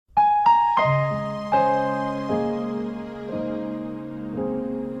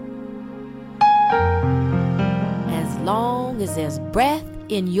as there's breath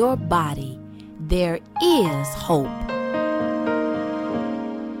in your body, there is hope.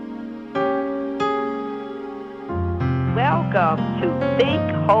 Welcome to Think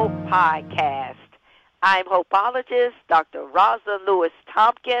Hope Podcast. I'm hopeologist Dr. Rosalind Lewis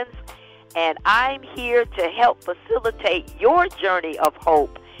Tompkins, and I'm here to help facilitate your journey of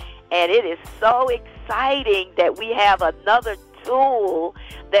hope. And it is so exciting that we have another tool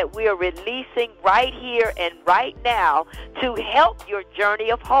that we are releasing right here and right now to help your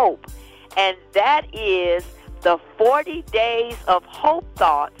journey of hope. And that is the 40 Days of Hope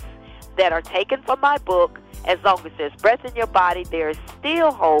Thoughts that are taken from my book, As Long as There's Breath in Your Body, There is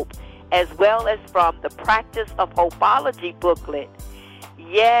Still Hope, as well as from the Practice of Hopeology booklet.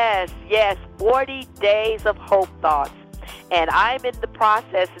 Yes, 40 Days of Hope Thoughts. And I'm in the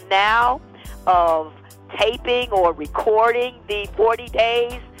process now of taping or recording the 40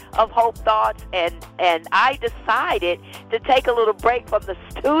 Days of Hope Thoughts, and I decided to take a little break from the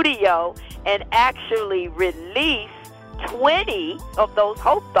studio and actually release 20 of those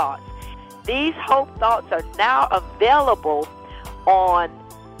Hope Thoughts. These Hope Thoughts are now available on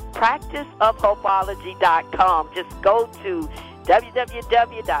practiceofhopeology.com. Just go to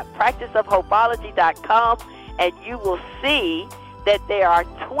www.practiceofhopeology.com and you will see that there are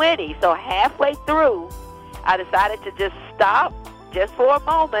 20. So halfway through, I decided to just stop just for a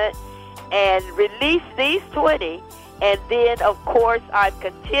moment and release these 20. And then, of course, I'm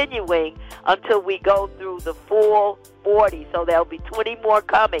continuing until we go through the full 40. So there'll be 20 more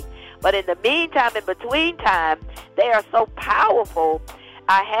coming. But in the meantime, in between time, they are so powerful.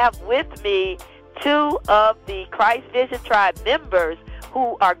 I have with me 2 of the Christ Vision Tribe members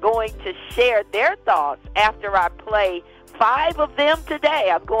who are going to share their thoughts after I play 5 of them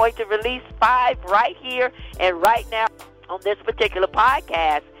today. I'm going to release 5 right here and right now on this particular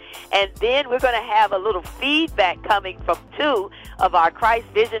podcast. And then we're going to have a little feedback coming from 2 of our Christ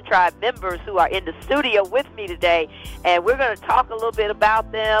Vision Tribe members who are in the studio with me today. And we're going to talk a little bit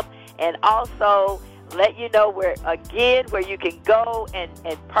about them and also let you know where you can go and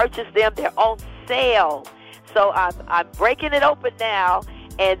purchase them. They're on sale. So I'm breaking it open now,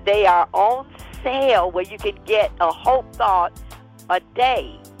 and they are on sale where you can get a Hope Thought a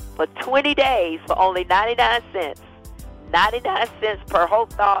day for 20 days for only 99 cents. 99 cents per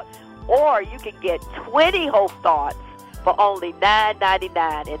Hope Thought, or you can get 20 Hope Thoughts for only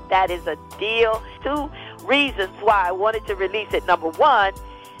 $9.99, and that is a deal. 2 reasons why I wanted to release it. Number 1,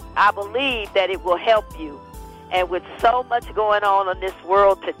 I believe that it will help you. And with so much going on in this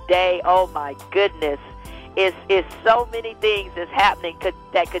world today, oh my goodness, it's so many things that's happening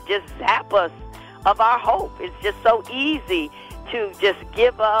that could just zap us of our hope. It's just so easy to just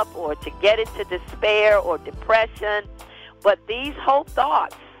give up or to get into despair or depression. But these Hope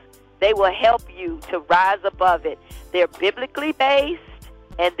Thoughts, they will help you to rise above it. They're biblically based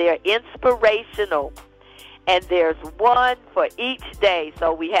and they're inspirational. And there's 1 for each day.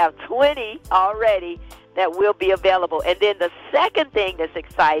 So we have 20 already that will be available. And then the second thing that's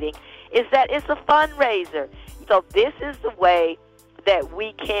exciting is that it's a fundraiser. So this is the way that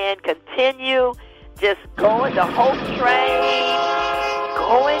we can continue just going the hope train,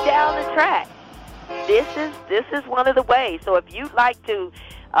 going down the track. This is one of the ways. So if you'd like to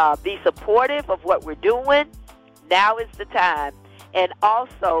be supportive of what we're doing, now is the time. And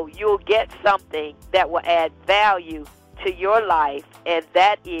also, you'll get something that will add value to your life, and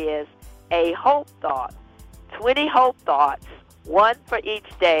that is a Hope Thought. 20 Hope Thoughts, 1 for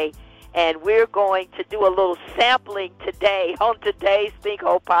each day, and we're going to do a little sampling today on today's Think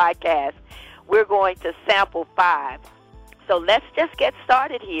Hope podcast. We're going to sample 5. So let's just get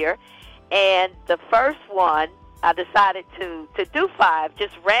started here. And the first one, I decided to do 5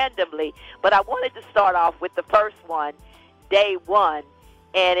 just randomly, but I wanted to start off with the first one, day 1,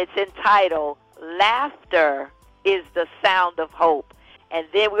 and it's entitled, Laughter is the Sound of Hope. And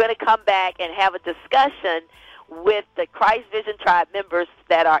then we're going to come back and have a discussion with the Christ Vision Tribe members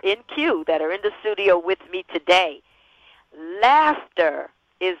that are in queue, that are in the studio with me today. Laughter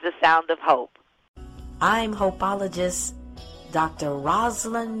is the sound of hope. I'm hopeologist Dr.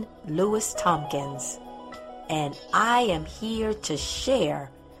 Rosalind Lewis Tompkins, and I am here to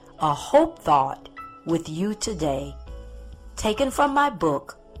share a hope thought with you today, taken from my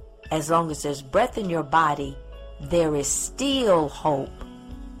book, As Long as There's Breath in Your Body, There is Still Hope,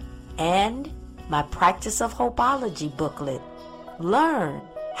 and my Practice of Hopeology booklet. Learn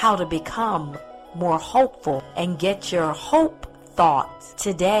how to become more hopeful and get your hope thoughts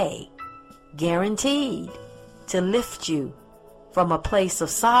today, guaranteed to lift you from a place of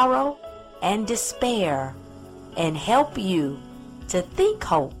sorrow and despair and help you to think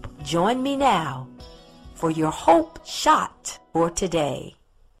hope. Join me now for your hope shot for today.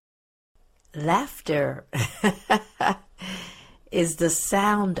 Laughter is the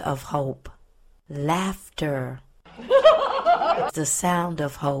sound of hope. Laughter is the sound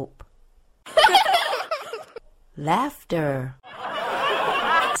of hope. Laughter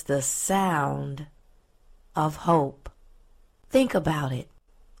is the sound of hope. Think about it.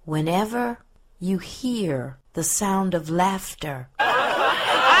 Whenever you hear the sound of laughter,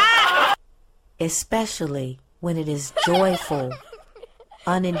 especially when it is joyful,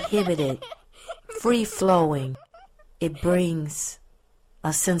 uninhibited, free-flowing, it brings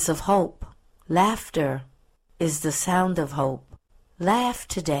a sense of hope. Laughter is the sound of hope. Laugh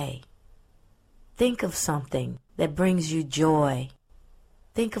today. Think of something that brings you joy.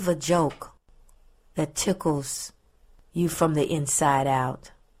 Think of a joke that tickles you from the inside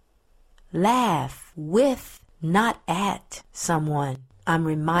out. Laugh with, not at, someone. I'm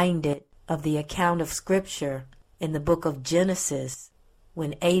reminded of the account of Scripture in the book of Genesis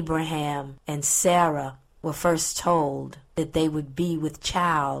when Abraham and Sarah were first told that they would be with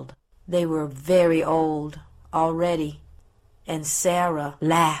child. They were very old already, and Sarah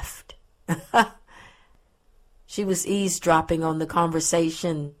laughed. She was eavesdropping on the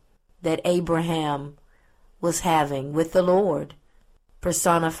conversation that Abraham was having with the Lord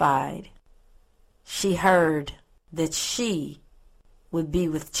personified. She heard that she would be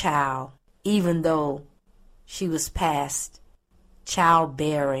with child, even though she was past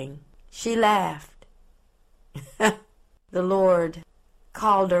childbearing. She laughed. The Lord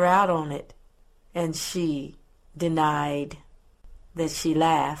called her out on it, and she denied that she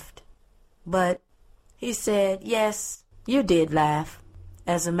laughed. But he said, yes, you did laugh.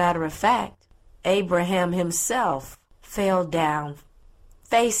 As a matter of fact, Abraham himself fell down,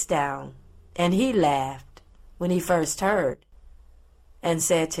 face down, and he laughed when he first heard, and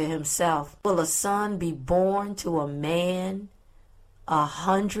said to himself, will a son be born to a man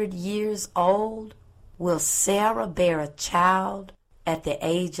 100 years old? Will Sarah bear a child at the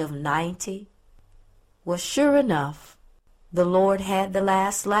age of 90? Well, sure enough, the Lord had the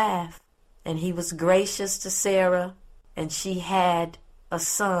last laugh, and he was gracious to Sarah, and she had a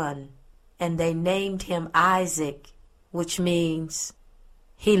son, and they named him Isaac, which means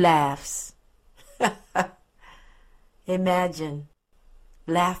he laughs. Imagine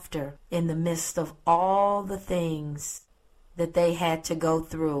laughter in the midst of all the things that they had to go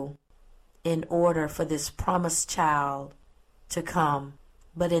through in order for this promised child to come.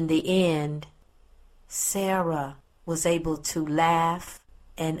 But in the end, Sarah was able to laugh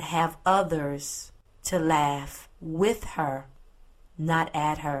and have others to laugh with her, not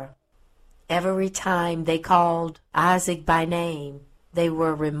at her. Every time they called Isaac by name, they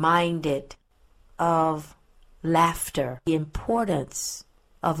were reminded of laughter, the importance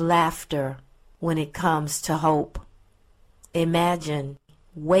of laughter when it comes to hope. Imagine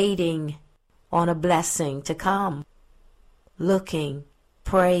waiting on a blessing to come, looking,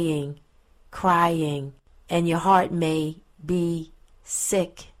 praying, crying, and your heart may be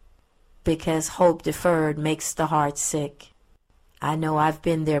sick because hope deferred makes the heart sick. I know I've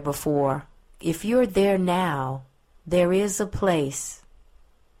been there before. If you're there now, there is a place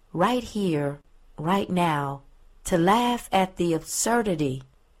right here, right now, to laugh at the absurdity,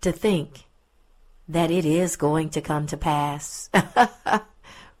 to think that it is going to come to pass.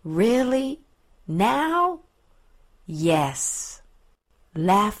 Really? Now? Yes.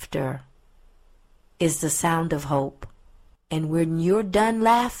 Laughter is the sound of hope. And when you're done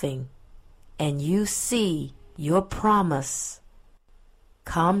laughing and you see your promise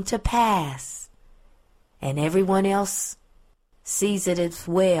come to pass and everyone else sees it as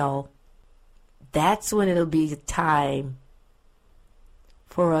well, that's when it'll be time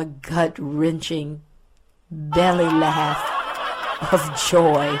for a gut-wrenching belly laugh of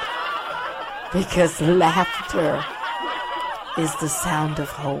joy, because laughter is the sound of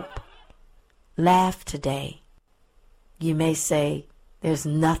hope. Laugh today. You may say, there's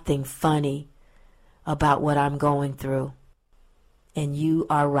nothing funny about what I'm going through. And you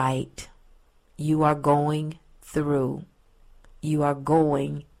are right. You are going through. You are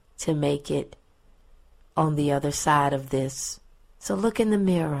going to make it on the other side of this. So look in the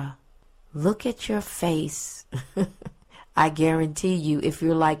mirror. Look at your face. I guarantee you, if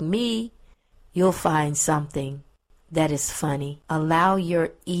you're like me, you'll find something that is funny. Allow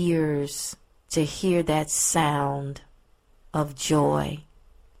your ears to hear that sound of joy,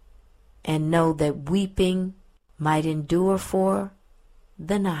 and know that weeping might endure for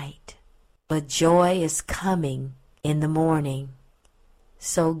the night, but joy is coming in the morning.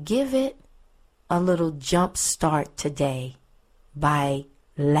 So give it a little jump start today by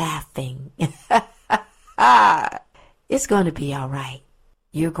laughing. It's going to be all right.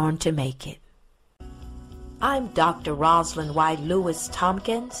 You're going to make it. I'm Dr. Rosalind Y. Lewis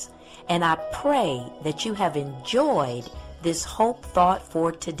Tompkins, and I pray that you have enjoyed this Hope Thought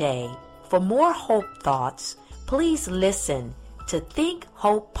for today. For more Hope Thoughts, please listen to Think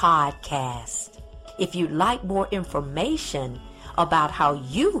Hope Podcast. If you'd like more information about how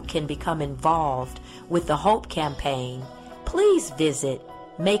you can become involved with the Hope Campaign, please visit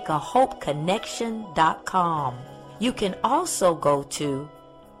makeahopeconnection.com. You can also go to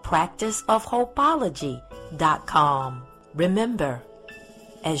practiceofhopeology.com. Remember,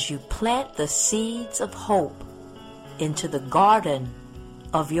 as you plant the seeds of hope into the garden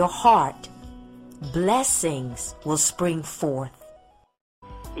of your heart, blessings will spring forth.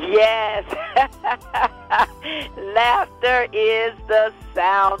 Yes. Laughter is the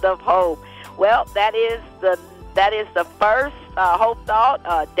sound of hope. Well, that is the first Hope Thought,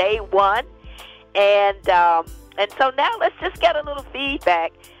 day one. And so now let's just get a little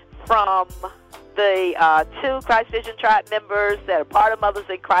feedback from the two Christ Vision Tribe members that are part of Mothers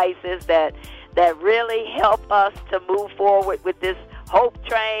in Crisis that really help us to move forward with this Hope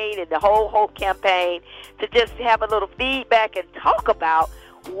Train and the whole Hope Campaign, to just have a little feedback and talk about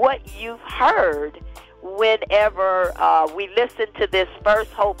what you've heard whenever we listen to this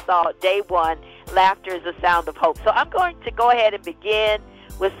first Hope Thought, day one, Laughter is the Sound of Hope. So I'm going to go ahead and begin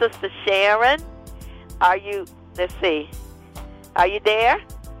with Sister Sharon. Let's see, are you there?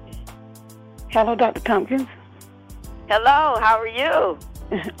 Hello, Dr. Tompkins. Hello, how are you?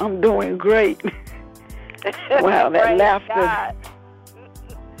 I'm doing great. Wow, that laughter. God.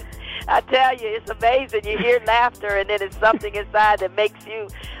 I tell you, it's amazing. You hear laughter, and then it's something inside that makes you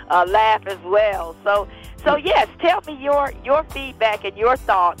laugh as well. So yes, tell me your feedback and your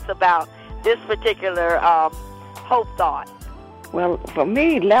thoughts about this particular Hope Thought. Well, for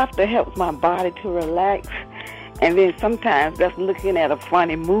me, laughter helps my body to relax. And then sometimes that's looking at a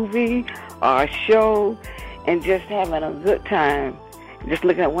funny movie or a show and just having a good time. Just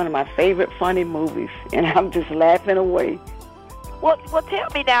looking at one of my favorite funny movies, and I'm just laughing away. Well, tell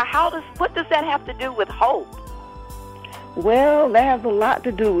me now, what does that have to do with hope? Well, that has a lot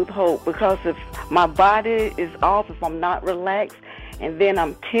to do with hope, because if my body is off, if I'm not relaxed, and then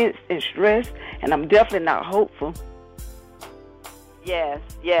I'm tense and stressed, and I'm definitely not hopeful. Yes.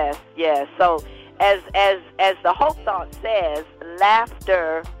 So as the Hope Thought says,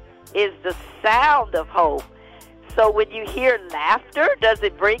 laughter is the sound of hope. So when you hear laughter, does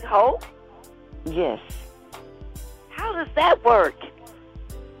it bring hope? Yes. How does that work?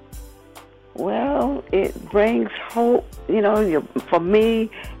 Well, it brings hope. For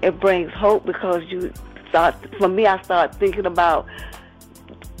me, it brings hope because I start thinking about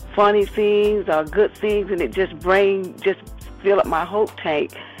funny things or good things, and it just fill up my hope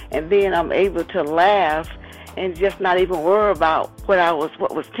tank, and then I'm able to laugh and just not even worry about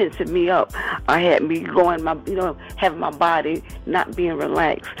what was tensing me up. I had me going, having my body not being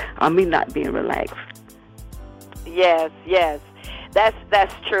relaxed, or me not being relaxed. Yes,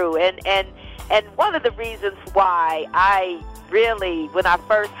 that's true. And one of the reasons why I really, when I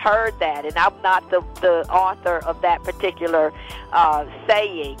first heard that, and I'm not the author of that particular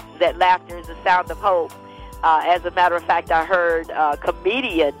saying that laughter is the sound of hope. As a matter of fact, I heard a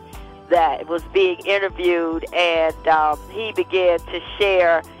comedian that was being interviewed, and he began to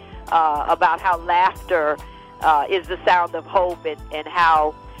share about how laughter is the sound of hope, and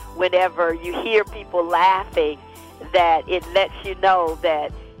how whenever you hear people laughing, that it lets you know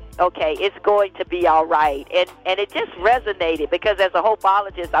that, okay, it's going to be all right. And it just resonated, because as a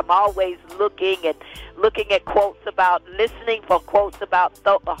hopeologist, I'm always looking at quotes about, listening for quotes about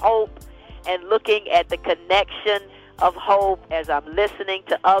hope, and looking at the connection of hope as I'm listening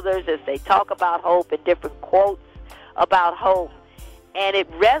to others as they talk about hope and different quotes about hope. And it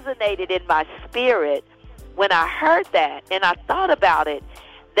resonated in my spirit when I heard that, and I thought about it,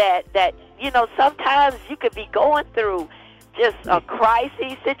 that sometimes you could be going through just a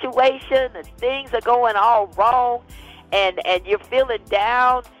crisis situation and things are going all wrong, and you're feeling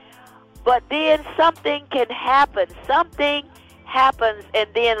down, but then something can happen. Something happens,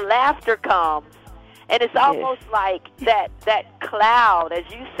 and then laughter comes. And it's almost like that cloud, as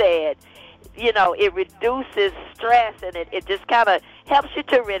you said, it reduces stress, and it just kind of helps you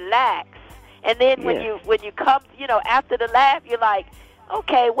to relax. And then when you come, after the laugh, you're like,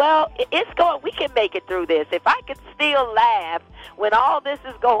 okay, well, we can make it through this. If I can still laugh when all this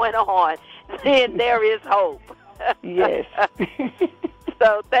is going on, then there is hope. Yes.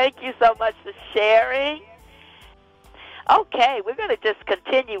 So thank you so much for sharing. Okay, we're going to just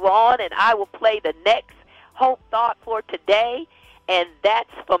continue on, and I will play the next Hope Thought for today, and that's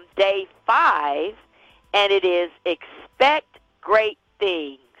from day 5, and it is expect great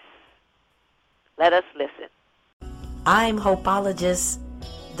things. Let us listen. I'm hopeologist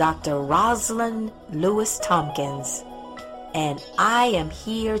Dr. Rosalind Lewis Tompkins, and I am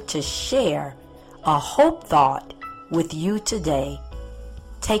here to share a hope thought with you today,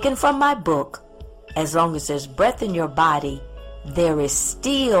 taken from my book, As Long as There's Breath in Your Body, There Is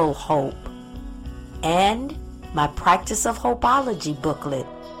Still Hope, and my Practice of Hopeology booklet.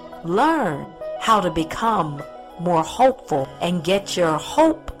 Learn how to become more hopeful and get your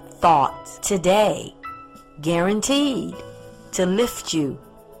hope thoughts today, guaranteed to lift you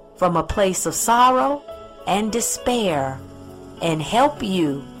from a place of sorrow and despair and help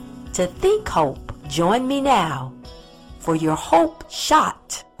you to think hope. Join me now for your hope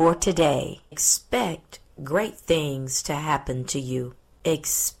shot for today. Expect great things to happen to you.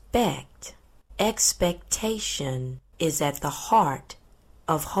 Expect. Expectation is at the heart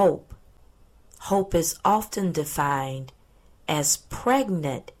of hope. Hope is often defined as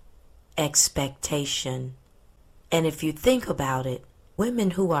pregnant expectation. And if you think about it,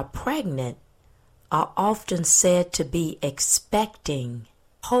 women who are pregnant are often said to be expecting.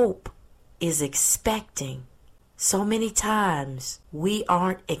 Hope is expecting. So many times we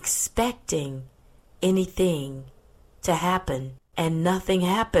aren't expecting anything to happen and nothing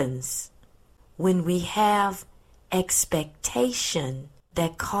happens. When we have expectation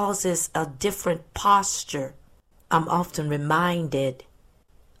that causes a different posture, I'm often reminded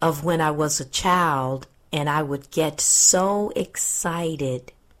of when I was a child and I would get so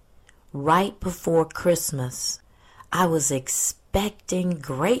excited right before Christmas. I was expecting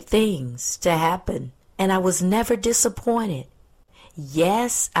great things to happen, and I was never disappointed.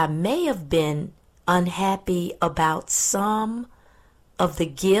 Yes, I may have been unhappy about some of the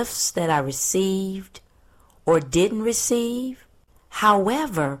gifts that I received or didn't receive.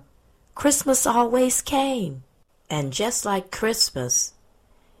 However, Christmas always came. And just like Christmas,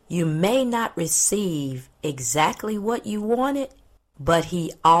 you may not receive exactly what you wanted, but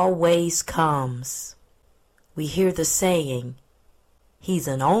He always comes. We hear the saying, He's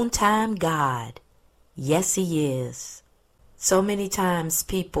an on-time God. Yes, He is. So many times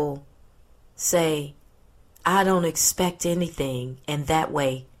people say, I don't expect anything, and that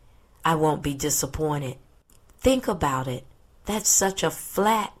way I won't be disappointed. Think about it. That's such a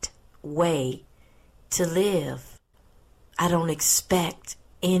flat way to live. I don't expect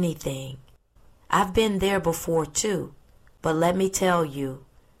anything. I've been there before too, but let me tell you,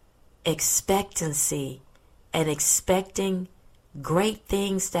 expectancy and expecting great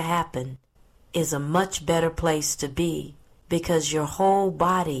things to happen is a much better place to be, because your whole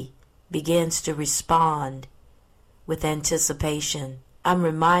body begins to respond with anticipation. I'm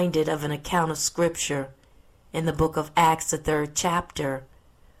reminded of an account of scripture in the book of Acts, the 3rd chapter,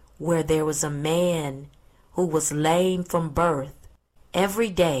 where there was a man who was lame from birth. Every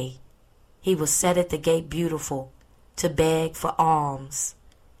day he was set at the gate beautiful to beg for alms.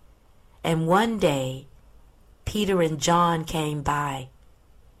 And one day Peter and John came by,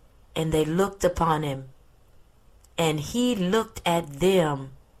 and they looked upon him, and he looked at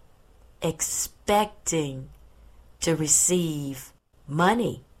them expecting to receive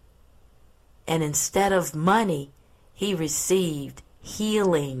money. And instead of money, he received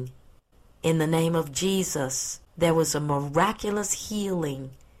healing in the name of Jesus. There was a miraculous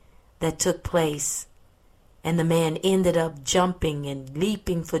healing that took place, and the man ended up jumping and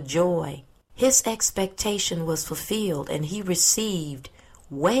leaping for joy. His expectation was fulfilled, and he received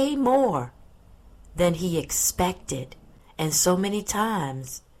way more than he expected. And so many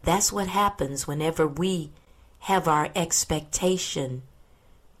times, that's what happens whenever we have our expectation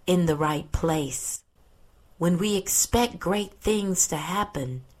in the right place. When we expect great things to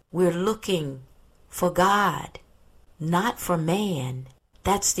happen, we're looking for God, not for man.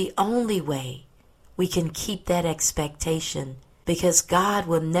 That's the only way we can keep that expectation, because God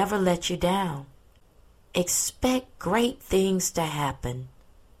will never let you down. Expect great things to happen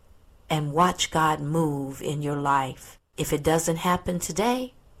and watch God move in your life. If it doesn't happen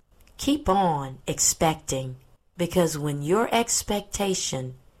today, keep on expecting, because when your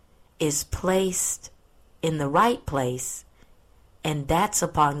expectation is placed in the right place, and that's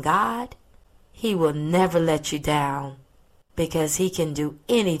upon God, He will never let you down, because He can do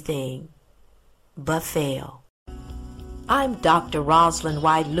anything but fail. I'm Dr. Rosalind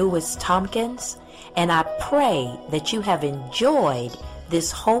Y. Lewis Tompkins, and I pray that you have enjoyed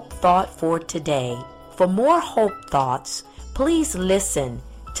this Hope Thought for today. For more Hope Thoughts, please listen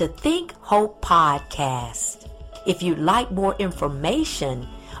to Think Hope Podcast. If you'd like more information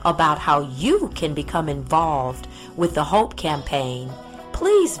about how you can become involved with the Hope Campaign,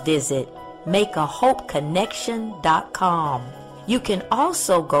 please visit makeahopeconnection.com. You can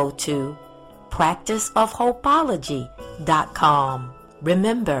also go to practiceofhopeology.com.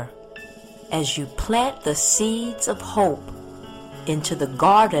 Remember, as you plant the seeds of hope into the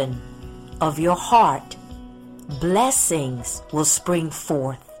garden of your heart, blessings will spring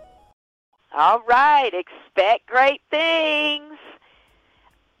forth. All right, expect great things.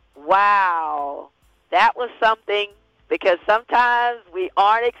 Wow, that was something, because sometimes we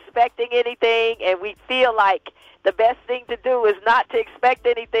aren't expecting anything and we feel like the best thing to do is not to expect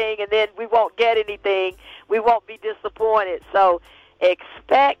anything, and then we won't get anything. We won't be disappointed. So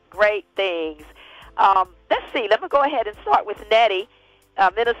expect great things. Let's see. Let me go ahead and start with Nettie.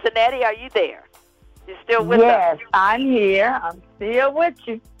 Minister Nettie, are you there? You still with us? Yes, I'm here. I'm still with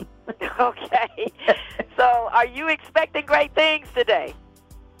you. Okay. So are you expecting great things today?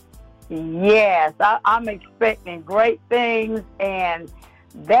 Yes, I'm expecting great things, and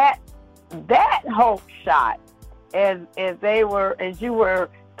that hope shot, as you were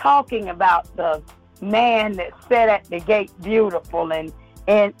talking about the man that sat at the gate beautiful, and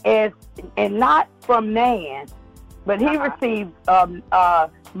not from man, but he received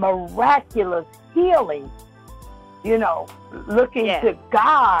miraculous healing, looking to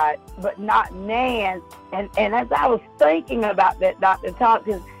God, but not man. And as I was thinking about that, Dr.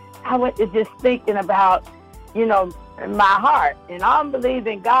 Tompkins, I went to just thinking about, my heart. And I'm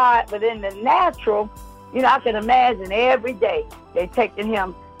believing God, but in the natural, I can imagine every day they taking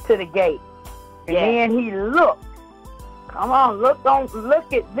him to the gate. And then he looked. Come on, look at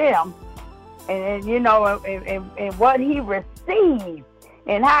them. And and what he received,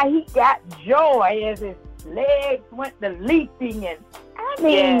 and how he got joy as his legs went to leaping, and I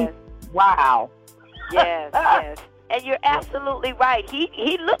mean, wow. Yes, yes. And you're absolutely right.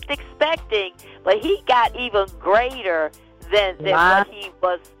 He looked expecting, but he got even greater than what he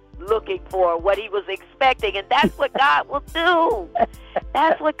was looking for, what he was expecting. And that's what God will do.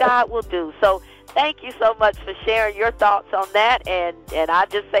 That's what God will do. So thank you so much for sharing your thoughts on that. And I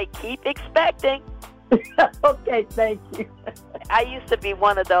just say keep expecting. Okay, thank you. I used to be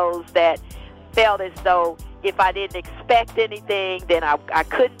one of those that felt as though if I didn't expect anything, then I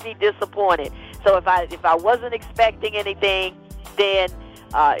couldn't be disappointed. So if I wasn't expecting anything, then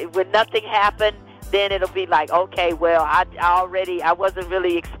when nothing happened, then it'll be like, okay, well, I wasn't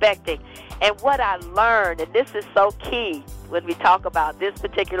really expecting. And what I learned, and this is so key when we talk about this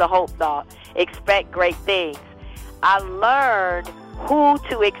particular hope thought, expect great things. I learned who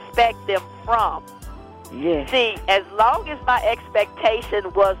to expect them from. Yes. See, as long as my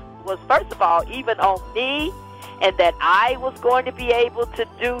expectation was first of all, even on me, and that I was going to be able to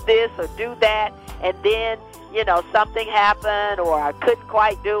do this or do that, and then, something happened, or I couldn't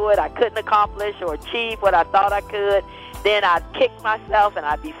quite do it, I couldn't accomplish or achieve what I thought I could, then I'd kick myself and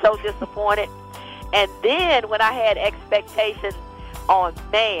I'd be so disappointed. And then when I had expectations on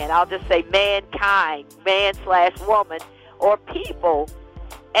man, I'll just say mankind, man/woman, or people,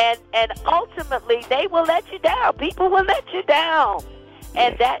 and ultimately they will let you down. People will let you down.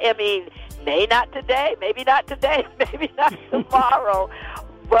 And may not today, maybe not tomorrow,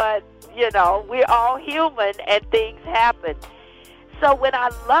 but, we're all human and things happen. So when I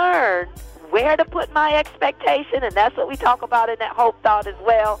learned where to put my expectation, and that's what we talk about in that hope thought as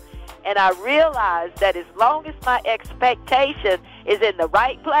well, and I realized that as long as my expectation is in the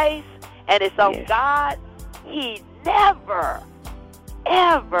right place and it's on God, He never,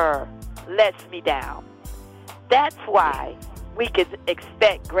 ever lets me down. That's why we can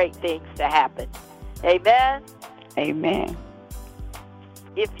expect great things to happen. Amen? Amen.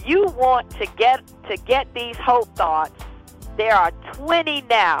 If you want to get these hope thoughts, there are 20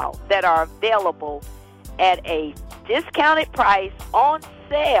 now that are available at a discounted price on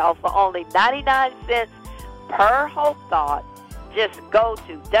sale for only 99 cents per hope thought. Just go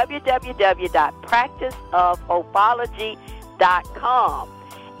to www.practiceofhopeology.com,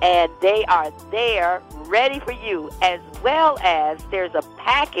 and they are there ready for you, as well as there's a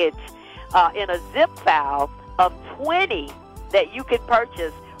package in a zip file of 20 that you can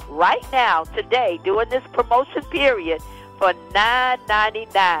purchase right now, today, during this promotion period for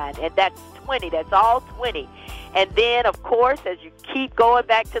 $9.99, and that's 20. That's all 20. And then, of course, as you keep going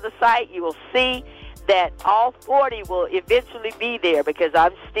back to the site, you will see that all 40 will eventually be there, because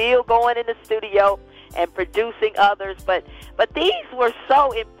I'm still going in the studio and producing others. But these were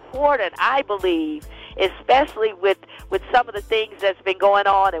so important, I believe, especially with some of the things that's been going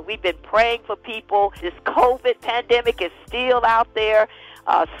on, and we've been praying for people. This COVID pandemic is still out there.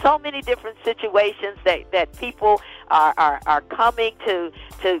 So many different situations that people are coming to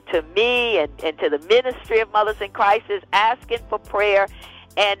me and to the ministry of Mothers in Crisis, asking for prayer.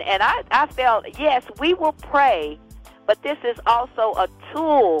 And I felt, yes, we will pray, but this is also a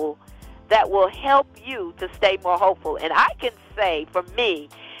tool that will help you to stay more hopeful. And I can say, for me,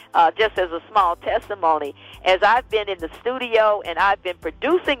 just as a small testimony, as I've been in the studio and I've been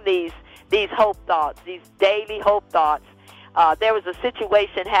producing these hope thoughts, these daily hope thoughts, there was a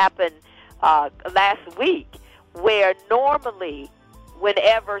situation happen last week where normally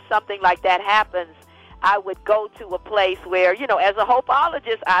whenever something like that happens, I would go to a place where, as a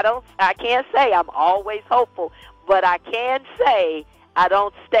hopeologist, I can't say I'm always hopeful, but I can say I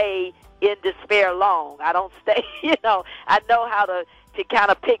don't stay in despair long. I don't stay, I know how to kind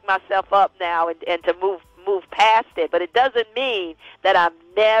of pick myself up now and to move past it. But it doesn't mean that I'm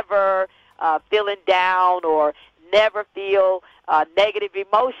never feeling down or never feel negative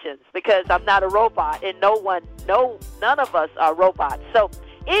emotions, because I'm not a robot, and none of us are robots. So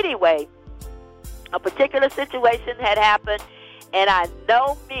anyway, a particular situation had happened, and I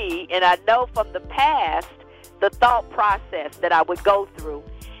know me, and I know from the past the thought process that I would go through,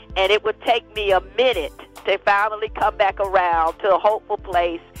 and it would take me a minute to finally come back around to a hopeful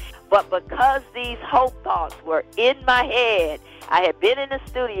place. But because these hope thoughts were in my head, I had been in the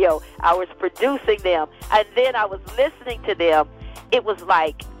studio, I was producing them, and then I was listening to them. It was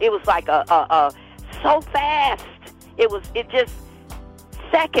like a so fast. It just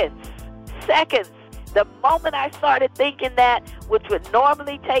seconds. The moment I started thinking that, which would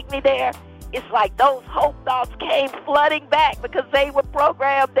normally take me there, it's like those hope thoughts came flooding back because they were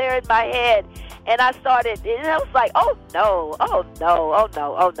programmed there in my head. And I started, and I was like, oh no,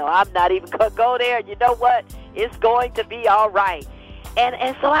 I'm not even going to go there. You know what? It's going to be all right. And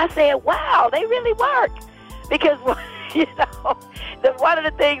so I said, wow, they really work. Because, one of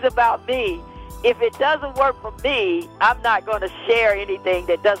the things about me, if it doesn't work for me, I'm not going to share anything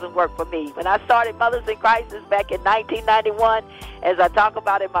that doesn't work for me. When I started Mothers in Crisis back in 1991, as I talk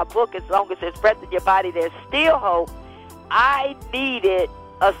about in my book, As Long as There's Breath in Your Body, There's Still Hope, I needed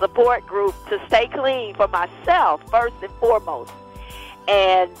a support group to stay clean for myself, first and foremost.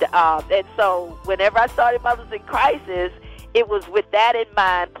 And so whenever I started Mothers in Crisis, it was with that in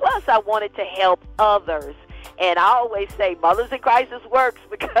mind. Plus, I wanted to help others. And I always say Mothers in Crisis works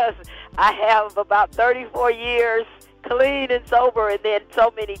because I have about 34 years clean and sober, and then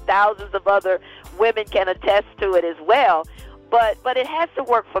so many thousands of other women can attest to it as well. But it has to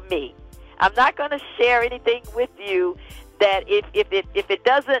work for me. I'm not going to share anything with you that if it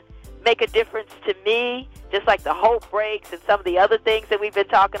doesn't make a difference to me, just like the hope breaks and some of the other things that we've been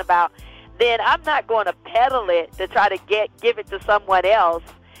talking about, then I'm not going to peddle it to try to give it to someone else.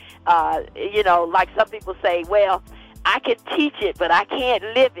 Like some people say, well, I can teach it, but I can't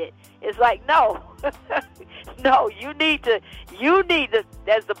live it. It's like, no, no, you need to,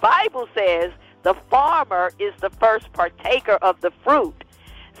 as the Bible says, the farmer is the first partaker of the fruit.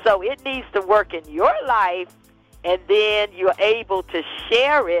 So it needs to work in your life, and then you're able to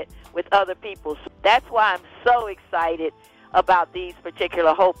share it with other people. So that's why I'm so excited about these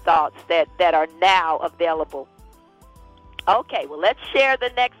particular hope thoughts that are now available. Okay, well, let's share the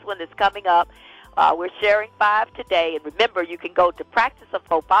next one that's coming up. We're sharing 5 today. And remember, you can go to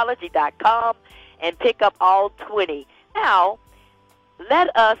practiceofhopeology.com and pick up all 20. Now,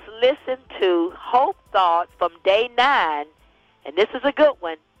 let us listen to Hope Thoughts from day 9. And this is a good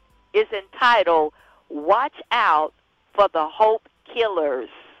one. It's entitled, Watch Out for the Hope Killers.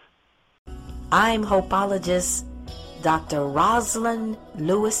 I'm hopeologist Dr. Rosalind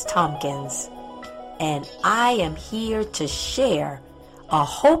Lewis Tompkins, and I am here to share a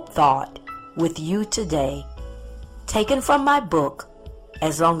hope thought with you today, taken from my book,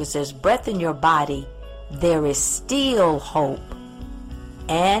 As Long as There's Breath in Your Body, There Is Still Hope,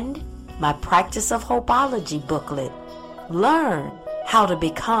 and my Practice of Hopeology booklet. Learn how to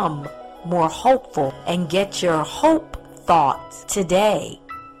become more hopeful and get your hope thoughts today,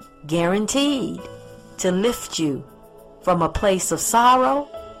 guaranteed to lift you from a place of sorrow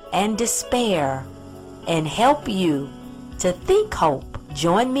and despair and help you to think hope.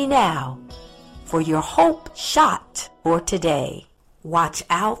 Join me now for your hope shot for today. Watch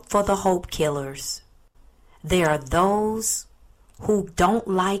out for the hope killers. There are those who don't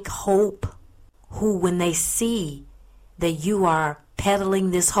like hope, who when they see that you are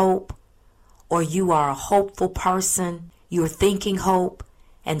peddling this hope, or you are a hopeful person, you're thinking hope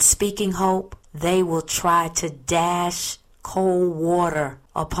and speaking hope, they will try to dash cold water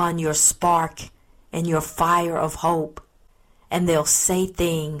upon your spark and your fire of hope. And they'll say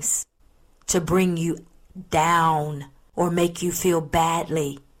things to bring you down or make you feel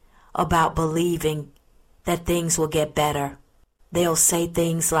badly about believing that things will get better. They'll say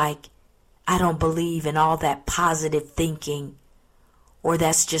things like, I don't believe in all that positive thinking, or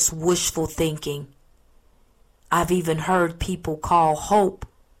that's just wishful thinking. I've even heard people call hope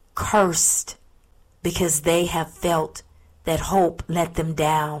cursed because they have felt that hope let them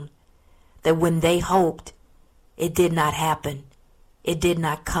down, that when they hoped, it did not happen. It did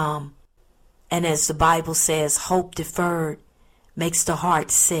not come. And as the Bible says, hope deferred makes the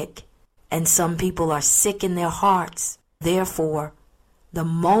heart sick. And some people are sick in their hearts. Therefore, the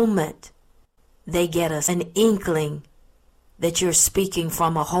moment they get an inkling that you're speaking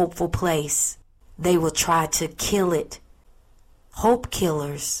from a hopeful place, they will try to kill it. Hope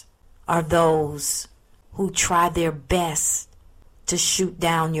killers are those who try their best to shoot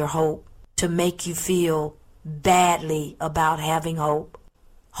down your hope, to make you feel badly about having hope.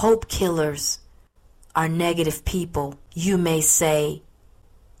 Hope killers are negative people. You may say,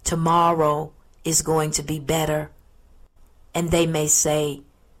 tomorrow is going to be better. And they may say,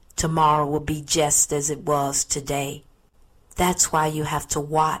 tomorrow will be just as it was today. That's why you have to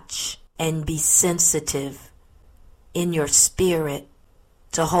watch and be sensitive in your spirit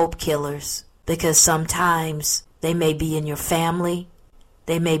to hope killers, because sometimes they may be in your family,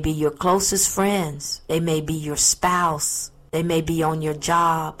 they may be your closest friends, they may be your spouse, they may be on your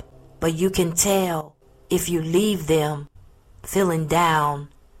job, but you can tell if you leave them feeling down,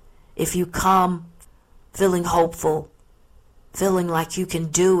 if you come feeling hopeful, feeling like you can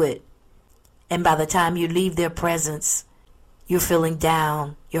do it, and by the time you leave their presence, you're feeling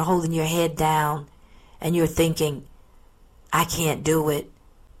down, you're holding your head down, and you're thinking, I can't do it.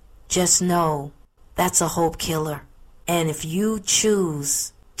 Just know that's a hope killer. And if you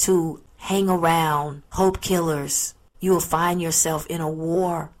choose to hang around hope killers, you will find yourself in a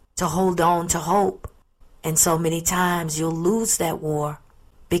war to hold on to hope. And so many times you'll lose that war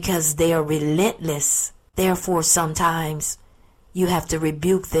because they are relentless. Therefore, sometimes you have to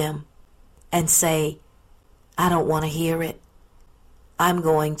rebuke them and say, I don't want to hear it. I'm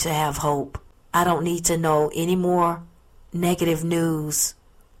going to have hope. I don't need to know any more negative news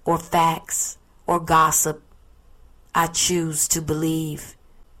or facts or gossip. I choose to believe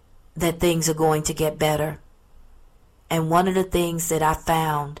that things are going to get better. And one of the things that I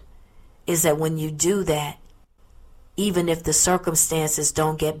found is that when you do that, even if the circumstances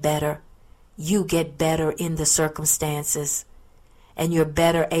don't get better, you get better in the circumstances, and you're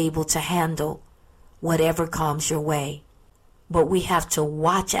better able to handle whatever comes your way. But we have to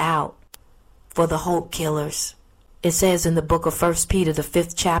watch out for the hope killers. It says in the book of 1 Peter, the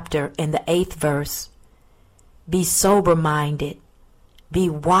 5th chapter, in the 8th verse, be sober-minded, be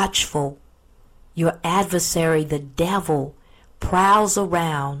watchful. Your adversary, the devil, prowls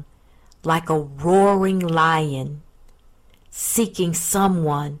around like a roaring lion, seeking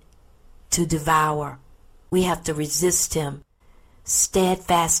someone to devour. We have to resist him,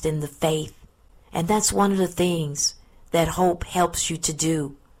 steadfast in the faith. And that's one of the things that hope helps you to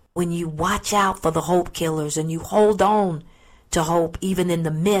do. When you watch out for the hope killers and you hold on to hope even in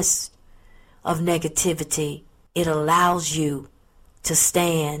the midst of negativity, it allows you to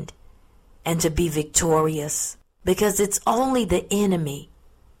stand and to be victorious, because it's only the enemy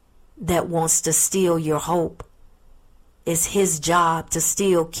that wants to steal your hope. It's his job to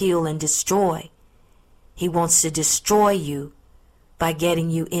steal, kill, and destroy. He wants to destroy you by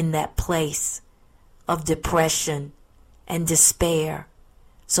getting you in that place of depression and despair,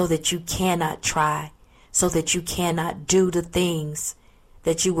 so that you cannot try, so that you cannot do the things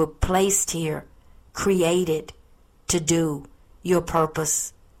that you were placed here, created to do, your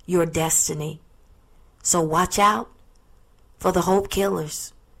purpose, your destiny. So watch out for the hope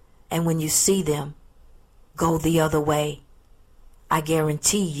killers. And when you see them, go the other way. I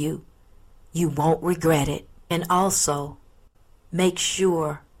guarantee you, you won't regret it. And also, make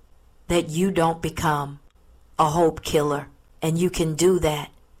sure that you don't become a hope killer. And you can do that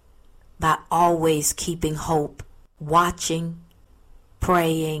by always keeping hope, watching,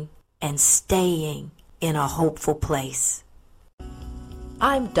 praying, and staying in a hopeful place.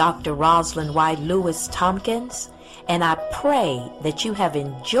 I'm Dr. Rosalind White Lewis Tompkins, and I pray that you have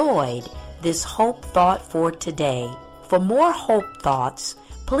enjoyed this Hope Thought for today. For more Hope Thoughts,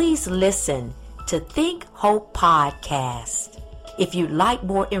 please listen to Think Hope Podcast. If you'd like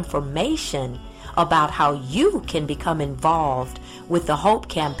more information about how you can become involved with the Hope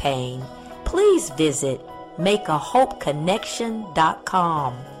Campaign, please visit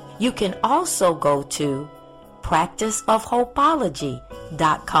makeahopeconnection.com. You can also go to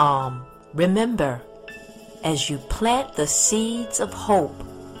practiceofhopeology.com. Remember, as you plant the seeds of hope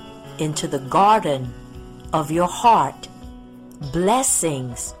into the garden of your heart,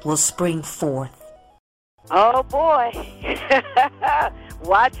 blessings will spring forth. Oh boy.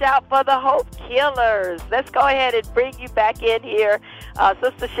 Watch out for the hope killers. Let's go ahead and bring you back in here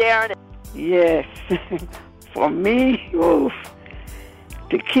Sister Sharon. Yes. For me, oof,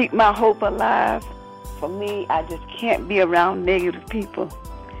 to keep my hope alive, for me, I just can't be around negative people.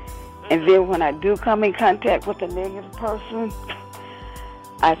 And then when I do come in contact with a negative person,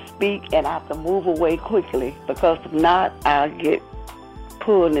 I speak and I have to move away quickly, because if not, I'll get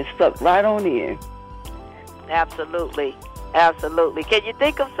pulled and sucked right on in. Absolutely. Absolutely. Can you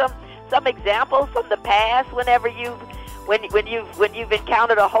think of some examples from the past whenever when you've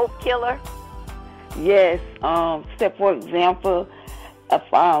encountered a hope killer? Yes. Say for example, if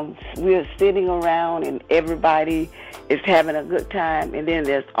we're sitting around and everybody is having a good time, and then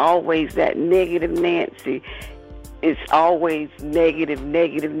there's always that negative Nancy. It's always negative,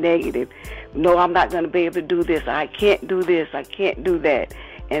 negative, negative. No, I'm not going to be able to do this. I can't do this. I can't do that.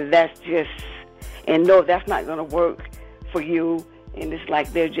 And that's just, and no, that's not going to work for you. And it's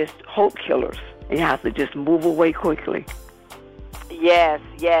like they're just hope killers. And you have to just move away quickly. Yes,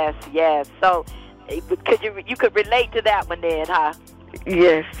 yes, yes. So you could relate to that one then, huh?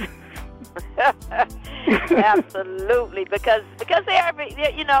 Yes. Absolutely, because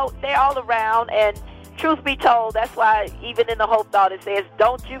they're all around, and truth be told, that's why even in the Hope Thought it says,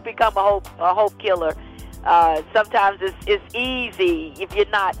 don't you become a hope killer. Sometimes it's easy if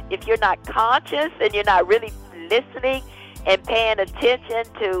you're not conscious and you're not really listening and paying attention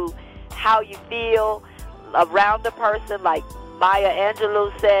to how you feel around the person. Like Maya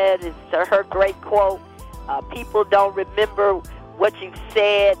Angelou said, is her great quote, people don't remember what you've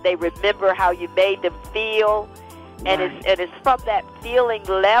said, they remember how you made them feel. And Right. it's from that feeling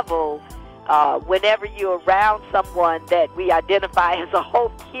level, whenever you're around someone that we identify as a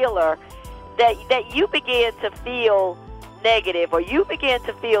hope killer, that you begin to feel negative, or you begin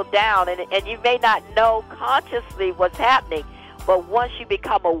to feel down, and you may not know consciously what's happening, but once you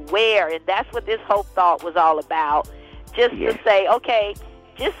become aware, and that's what this Hope Thought was all about, just Yes. to say, okay,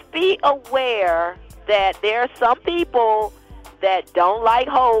 just be aware that there are some people that don't like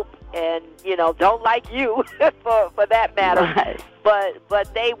hope, and don't like you for that matter. Right.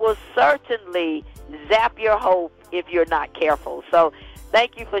 But they will certainly zap your hope if you're not careful. So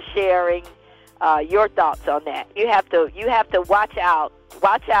thank you for sharing your thoughts on that. You have to watch out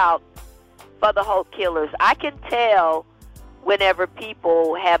for the hope killers. I can tell whenever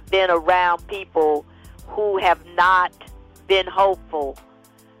people have been around people who have not been hopeful,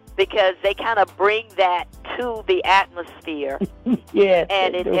 because they kind of bring that to the atmosphere. Yes.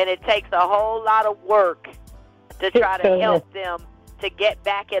 And it takes a whole lot of work to try to help them to get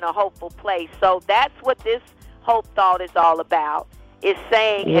back in a hopeful place. So that's what this Hope Thought is all about. It's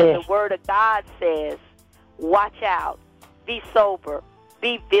saying, Yes. as the Word of God says, watch out, be sober,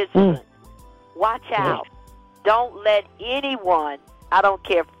 be vigilant, watch out. Don't let anyone, I don't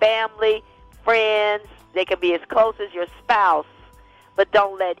care, family, friends, they can be as close as your spouse, but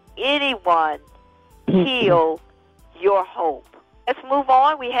don't let anyone kill your hope. Let's move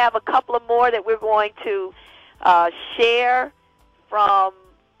on. We have a couple of more that we're going to share from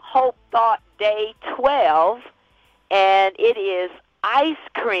Hope Thought Day 12, and it is ice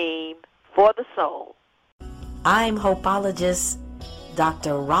cream for the soul. I'm hopeologist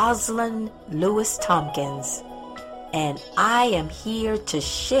Dr. Rosalind Lewis Tompkins, and I am here to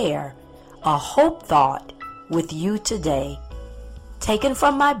share a hope thought with you today, taken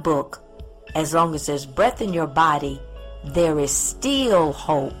from my book, As Long as There's Breath in Your Body, There Is Still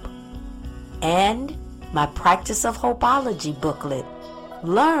Hope, and my Practice of Hopeology booklet.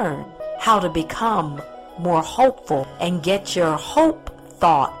 Learn how to become more hopeful and get your hope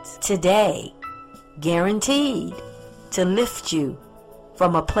thoughts today, guaranteed to lift you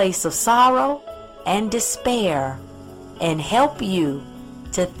from a place of sorrow and despair and help you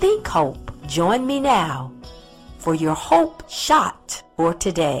to think hope. Join me now for your hope shot for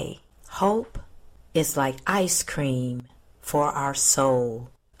today. Hope is like ice cream for our soul.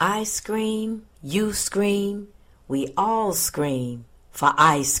 I scream, you scream, we all scream for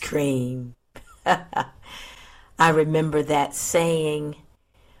ice cream. I remember that saying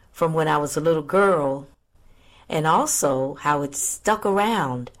from when I was a little girl, and also how it stuck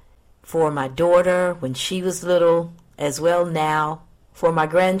around for my daughter when she was little, as well now for my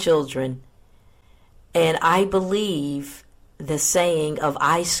grandchildren. And I believe the saying of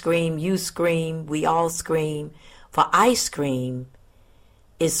I scream, you scream, we all scream for ice cream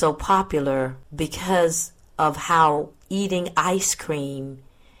is so popular because of how eating ice cream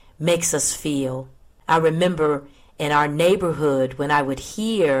makes us feel. I remember in our neighborhood when I would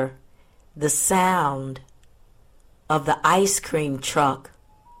hear the sound of the ice cream truck,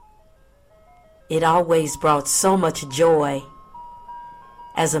 it always brought so much joy.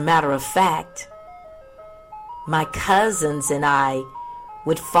 As a matter of fact, my cousins and I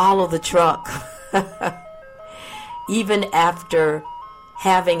would follow the truck. Even after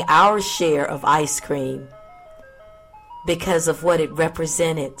having our share of ice cream, because of what it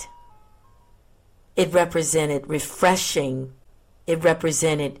represented. It represented refreshing. It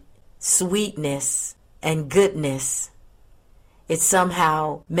represented sweetness and goodness. It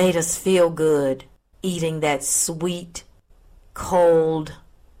somehow made us feel good eating that sweet, cold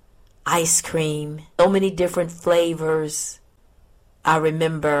ice cream. So many different flavors. I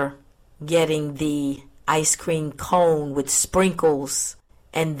remember getting the ice cream cone with sprinkles,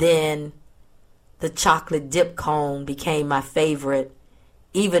 and then the chocolate dip cone became my favorite,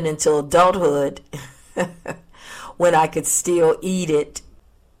 even until adulthood, when I could still eat it.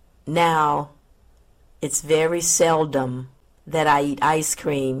 Now, it's very seldom that I eat ice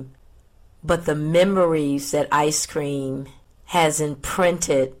cream, but the memories that ice cream has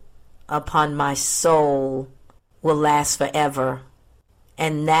imprinted upon my soul will last forever.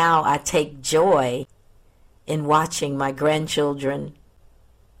 And now I take joy in watching my grandchildren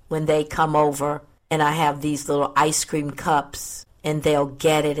when they come over, and I have these little ice cream cups, and they'll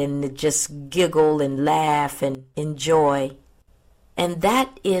get it and just giggle and laugh and enjoy. And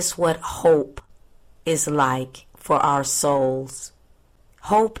that is what hope is like for our souls.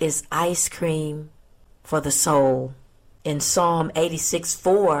 Hope is ice cream for the soul. In Psalm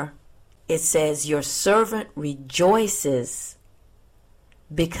 86:4, it says, "Your servant rejoices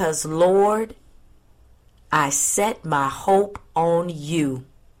because, Lord, I set my hope on you."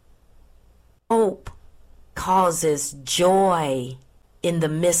 Hope causes joy in the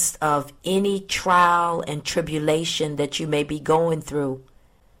midst of any trial and tribulation that you may be going through.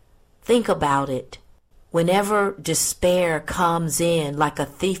 Think about it. Whenever despair comes in like a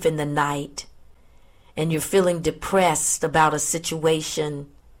thief in the night, and you're feeling depressed about a situation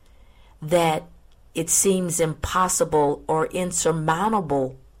that it seems impossible or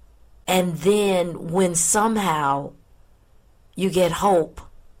insurmountable, and then when somehow you get hope,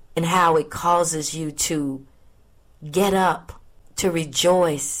 and how it causes you to get up, to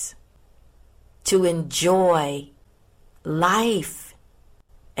rejoice, to enjoy life.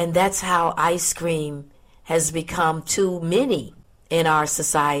 And that's how ice cream has become too many in our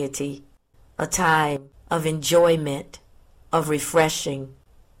society. A time of enjoyment, of refreshing.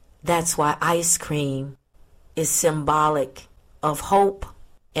 That's why ice cream is symbolic of hope.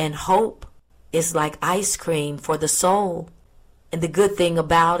 And hope is like ice cream for the soul. And the good thing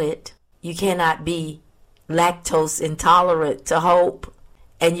about it, you cannot be lactose intolerant to hope.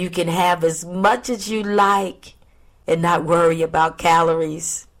 And you can have as much as you like and not worry about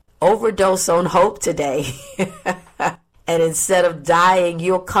calories. Overdose on hope today. And instead of dying,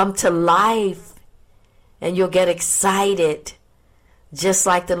 you'll come to life. And you'll get excited. Just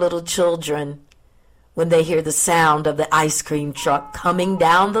like the little children when they hear the sound of the ice cream truck coming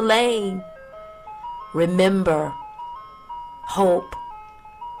down the lane. Remember, hope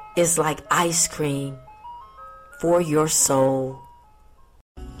is like ice cream for your soul.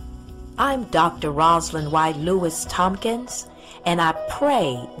 I'm Dr. Rosalind White Lewis Tompkins, and I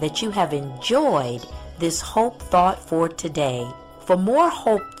pray that you have enjoyed this Hope Thought for today. For more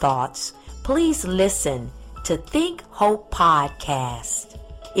Hope Thoughts, please listen to Think Hope Podcast.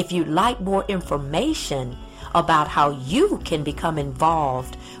 If you'd like more information about how you can become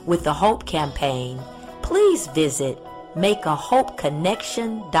involved with the Hope Campaign, please visit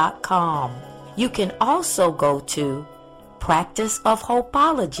makeahopeconnection.com. You can also go to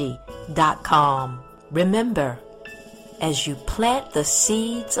practiceofhopeology.com. Remember, as you plant the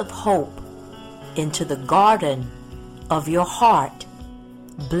seeds of hope into the garden of your heart,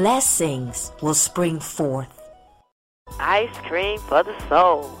 blessings will spring forth. Ice cream for the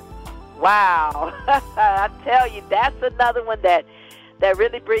soul. Wow. I tell you, that's another one that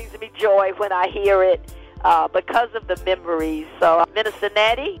really brings me joy when I hear it because of the memories. So, Minister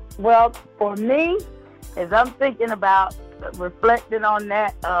Natty? Well, for me, as I'm thinking about reflecting on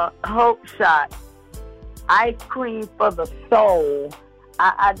that hope shot, ice cream for the soul,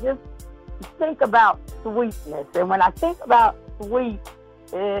 I just think about sweetness. And when I think about sweet,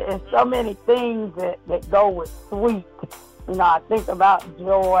 there's so many things that go with sweet. You know, I think about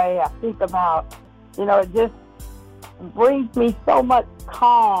joy. I think about, it just brings me so much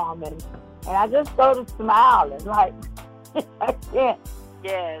calm. And I just go to smiling. Like, I can't.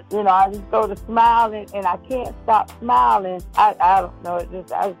 Yes. I just go to smiling, and I can't stop smiling. I don't know. I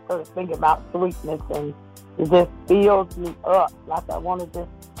just go to thinking about sweetness, and it just fills me up. Like I want to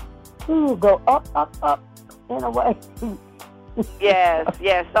just go up, up, up in a way.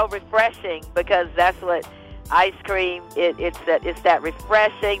 Yes, so refreshing, because that's what ice cream, it's that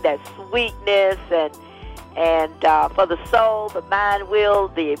refreshing, that sweetness, And for the soul, the mind, will,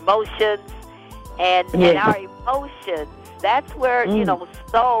 the emotions, and our emotions. That's where,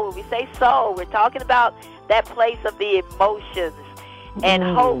 soul, when we say soul, we're talking about that place of the emotions. And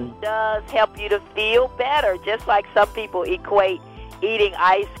hope does help you to feel better, just like some people equate eating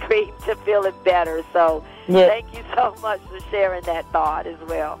ice cream to feeling better. So thank you so much for sharing that thought as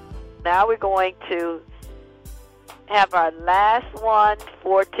well. Now we're going to have our last one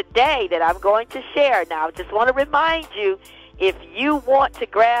for today that I'm going to share. Now, I just want to remind you, if you want to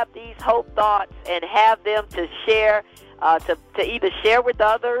grab these hope thoughts and have them to share, to either share with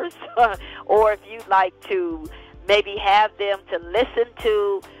others or if you'd like to maybe have them to listen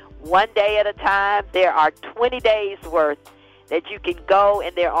to one day at a time, there are 20 days worth that you can go,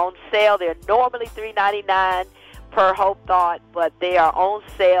 and they're on sale. They're normally $3.99 per hope thought, but they are on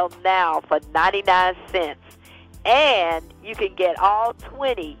sale now for 99 cents. And you can get all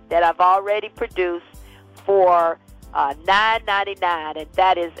 20 that I've already produced for $9.99, and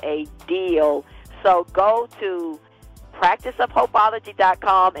that is a deal. So go to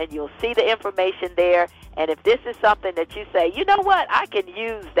practiceofhopeology.com, and you'll see the information there. And if this is something that you say, you know what, I can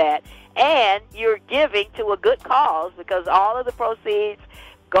use that, and you're giving to a good cause, because all of the proceeds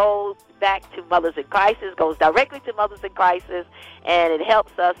goes back to Mothers in Crisis, goes directly to Mothers in Crisis, and it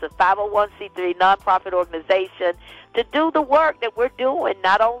helps us, a 501c3 nonprofit organization, to do the work that we're doing,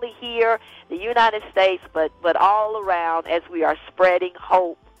 not only here in the United States, but all around as we are spreading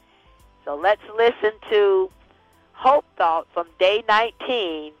hope. So let's listen to Hope Thought from day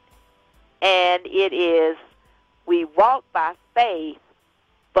 19, and it is, we walk by faith,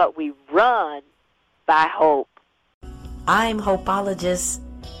 but we run by hope. I'm hopeologist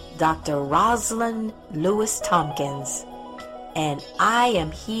Dr. Rosalind Lewis Tompkins, and I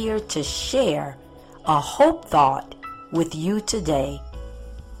am here to share a hope thought with you today,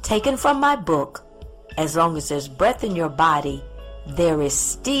 taken from my book, As Long as There's Breath in Your Body, There Is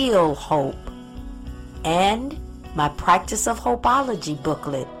Still Hope, and my Practice of Hopeology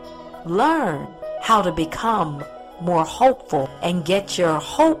booklet. Learn how to become more hopeful and get your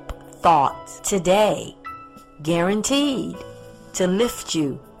hope thoughts today, guaranteed to lift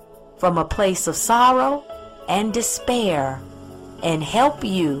you from a place of sorrow and despair and help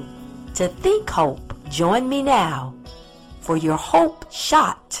you to think hope. Join me now for your hope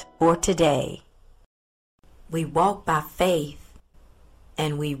shot for today. We walk by faith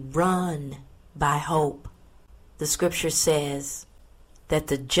and we run by hope. The scripture says that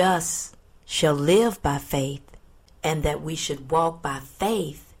the just shall live by faith, and that we should walk by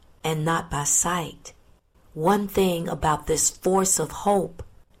faith and not by sight. One thing about this force of hope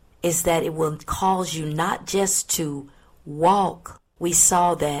is that it will cause you not just to walk. We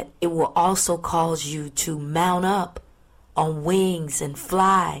saw that it will also cause you to mount up on wings and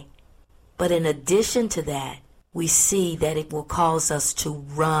fly. But in addition to that, we see that it will cause us to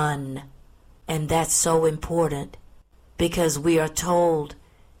run. And that's so important, because we are told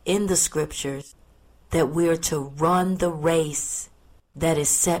in the scriptures that we're to run the race that is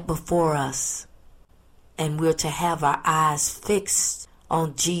set before us. And we're to have our eyes fixed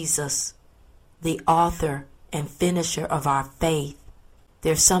on Jesus, the author and finisher of our faith.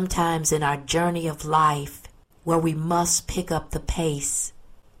 There's sometimes in our journey of life where we must pick up the pace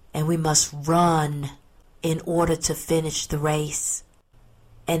and we must run in order to finish the race.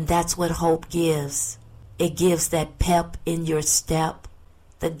 And that's what hope gives. It gives that pep in your step,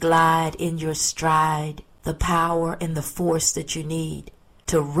 the glide in your stride, the power and the force that you need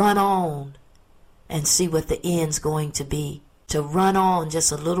to run on and see what the end's going to be. To run on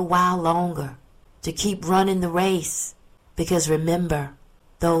just a little while longer, to keep running the race. Because remember,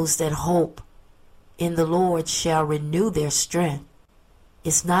 those that hope in the Lord shall renew their strength.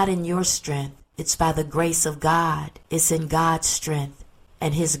 It's not in your strength. It's by the grace of God. It's in God's strength.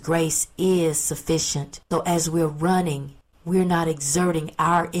 And His grace is sufficient. So as we're running, we're not exerting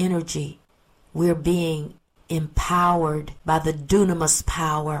our energy. We're being empowered by the dunamis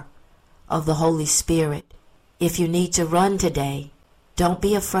power of the Holy Spirit. If you need to run today, don't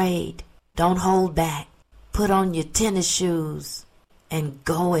be afraid. Don't hold back. Put on your tennis shoes and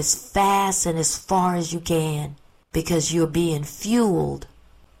go as fast and as far as you can, because you're being fueled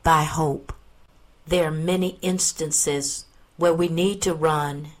by hope. There are many instances where we need to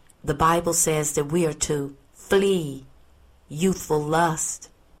run. The Bible says that we are to flee youthful lust.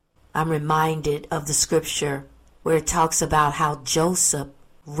 I'm reminded of the scripture where it talks about how Joseph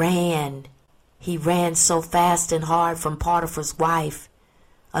ran. He ran so fast and hard from Potiphar's wife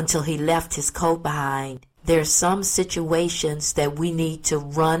until he left his coat behind. There are some situations that we need to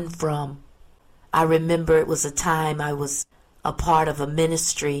run from. I remember it was a time I was a part of a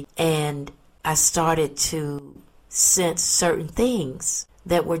ministry, and I started to sense certain things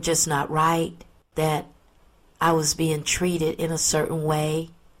that were just not right, that I was being treated in a certain way,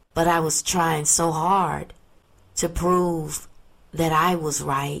 but I was trying so hard to prove that I was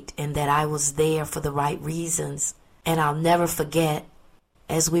right and that I was there for the right reasons. And I'll never forget,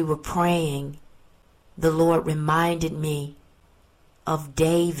 as we were praying, the Lord reminded me of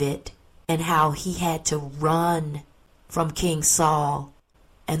David and how he had to run from King Saul.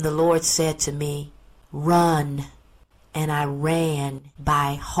 And the Lord said to me, run. And I ran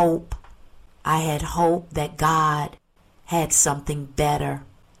by hope. I had hope that God had something better.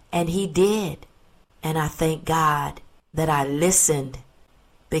 And he did. And I thank God that I listened,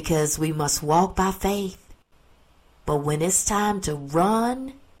 because we must walk by faith. But when it's time to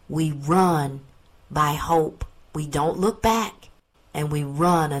run, we run by hope. We don't look back, and we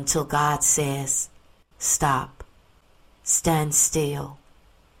run until God says, stop, stand still,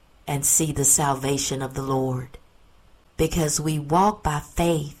 and see the salvation of the Lord. Because we walk by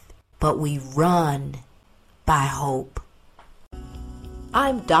faith, but we run by hope.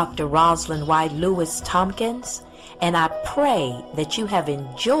 I'm Dr. Rosalind Y. Lewis Tompkins, and I pray that you have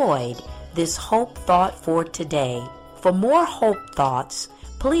enjoyed this Hope Thought for today. For more Hope Thoughts,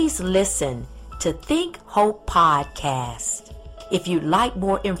 please listen to Think Hope Podcast. If you'd like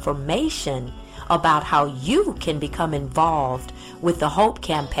more information about how you can become involved with the Hope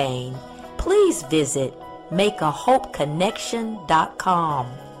Campaign, please visit makeahopeconnection.com.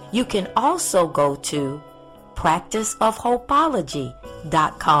 You can also go to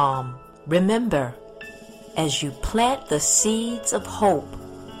practiceofhopeology.com. Remember, as you plant the seeds of hope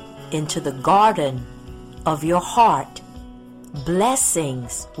into the garden of your heart,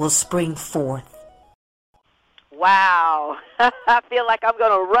 blessings will spring forth. Wow. I feel like I'm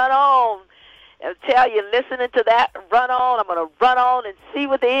going to run on. I'll tell you, listening to that, run on. I'm going to run on and see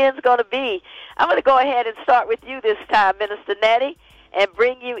what the end's going to be. I'm going to go ahead and start with you this time, Minister Nettie, and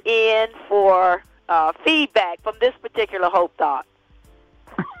bring you in for feedback from this particular Hope Thought.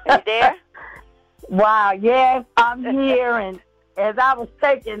 Are you there? Wow, yes, I'm here. And as I was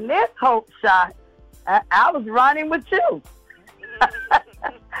taking this hope shot, I was running with you.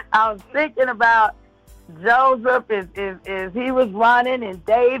 I was thinking about Joseph as he was running, and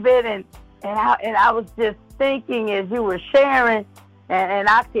David, and I was just thinking as you were sharing, and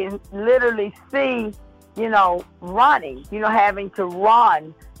I can literally see, running, having to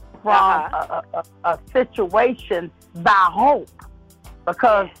run from a situation by hope,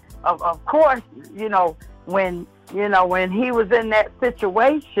 because of course, when he was in that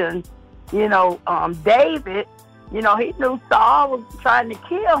situation, David, he knew Saul was trying to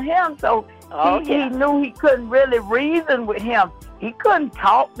kill him, so he knew he couldn't really reason with him. He couldn't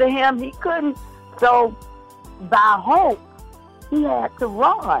talk to him. He couldn't. So by hope, he had to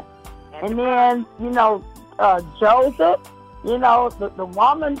run. And then, Joseph, the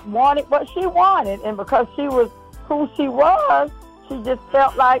woman wanted what she wanted. And because she was who she was, she just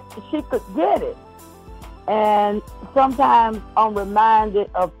felt like she could get it. And sometimes I'm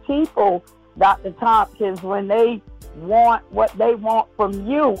reminded of people, Dr. Tompkins, when they want what they want from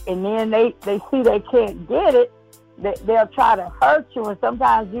you, and then they see they can't get it, they'll try to hurt you. And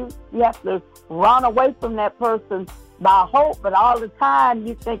sometimes you have to run away from that person by hope, but all the time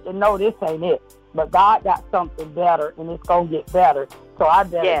you thinking, no, this ain't it. But God got something better, and it's going to get better. So I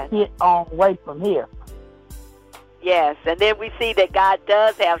better get on away from here. Yes, and then we see that God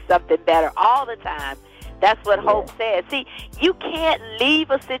does have something better all the time. That's what hope says. See, you can't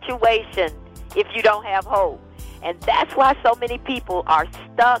leave a situation if you don't have hope. And that's why so many people are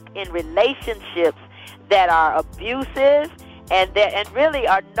stuck in relationships that are abusive and really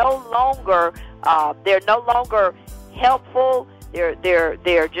are no longer they're no longer helpful.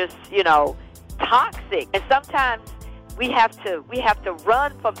 They're just toxic. And sometimes we have to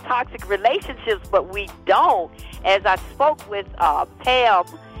run from toxic relationships, but we don't. As I spoke with Pam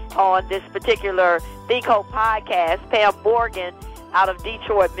on this particular Think Hope podcast, Pam Morgan out of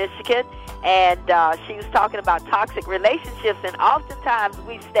Detroit, Michigan, and she was talking about toxic relationships, and oftentimes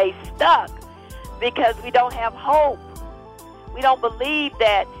we stay stuck because we don't have hope. We don't believe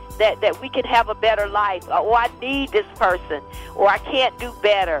that we can have a better life, or I need this person, or I can't do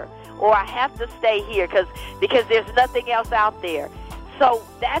better, or I have to stay here because there's nothing else out there. So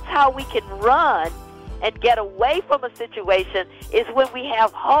that's how we can run and get away from a situation, is when we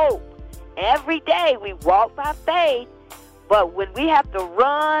have hope. Every day we walk by faith, but when we have to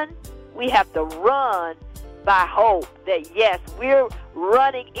run by hope that, yes, we're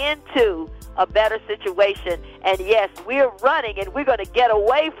running into a better situation, and yes, we're running and we're going to get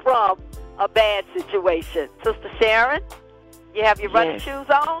away from a bad situation. Sister Sharon, you have your running shoes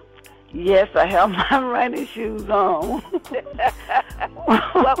on? Yes, I have my running shoes on.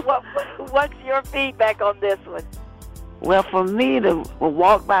 What's your feedback on this one? Well, for me to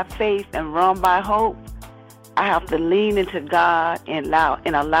walk by faith and run by hope, I have to lean into God and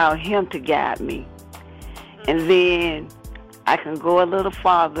allow Him to guide me. And then I can go a little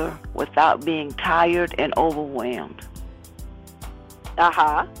farther without being tired and overwhelmed.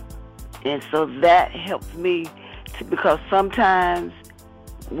 Uh-huh. And so that helps me because sometimes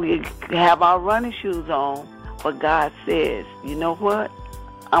we have our running shoes on, but God says, you know what?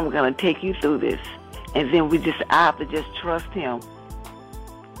 I'm going to take you through this. And then I have to just trust Him.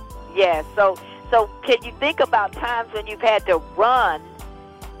 Yes. So can you think about times when you've had to run?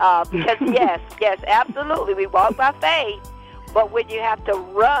 Because yes, absolutely. We walk by faith, but when you have to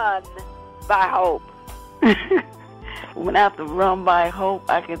run by hope. When I have to run by hope,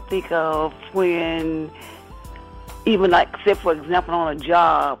 I can think of when, even like, say for example, on a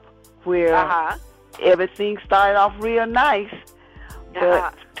job where everything started off real nice,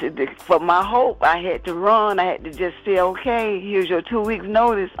 but for my hope, I had to run. I had to just say, okay, here's your 2 weeks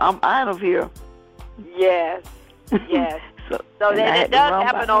notice. I'm out of here. Yes. So that does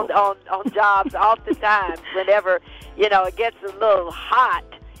happen on jobs oftentimes whenever, it gets a little hot,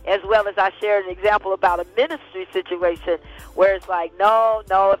 as well as I shared an example about a ministry situation where it's like, no,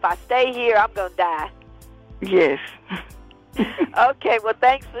 if I stay here, I'm going to die. Yes. Okay, well,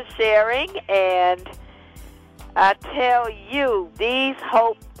 thanks for sharing. And I tell you, these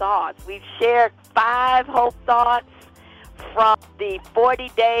hope thoughts, we've shared 5 hope thoughts from the 40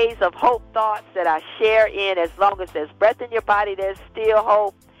 days of hope thoughts that I share in As Long as There's Breath in Your Body, There's Still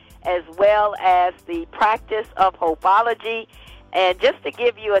Hope, as well as the practice of Hopeology. And just to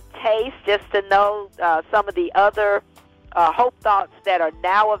give you a taste, just to know some of the other hope thoughts that are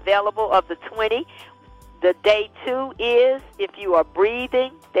now available of the 20, the day 2 is, if you are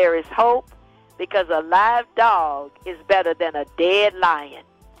breathing, there is hope, because a live dog is better than a dead lion.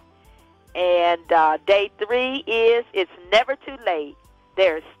 And day 3 is, it's never too late,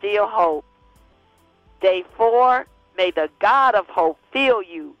 there is still hope. Day 4, may the God of hope fill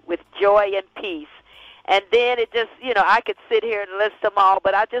you with joy and peace. And then it just, I could sit here and list them all,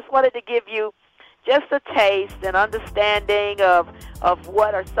 but I just wanted to give you just a taste and understanding of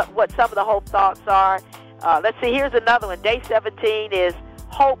what some of the hope thoughts are. Let's see, here's another one. Day 17 is,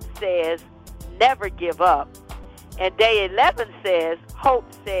 hope says, never give up. And day 11 says, hope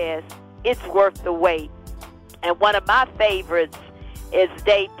says, it's worth the wait. And one of my favorites is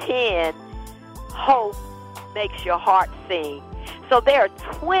day 10, hope makes your heart sing. So there are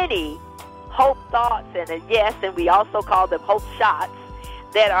 20 hope thoughts, and we also call them hope shots,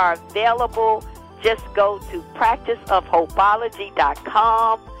 that are available. Just go to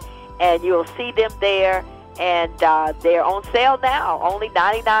practiceofhopeology.com and you'll see them there. And they're on sale now, only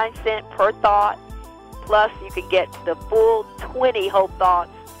 99 cents per thought. Plus, you can get the full 20 hope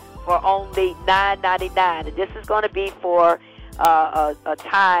thoughts for only $9.99. And this is going to be for a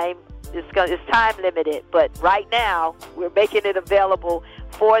time. It's time limited, but right now we're making it available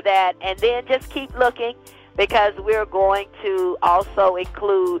for that. And then just keep looking, because we're going to also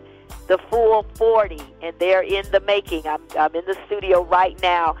include the full 40, and they're in the making. I'm in the studio right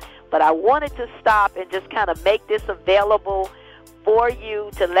now, but I wanted to stop and just kind of make this available for you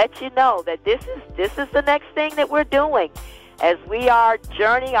to let you know that this is the next thing that we're doing as we are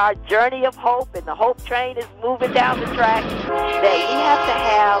our journey of hope, and the hope train is moving down the track. That we have to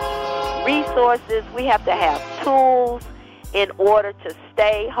have resources, we have to have tools in order to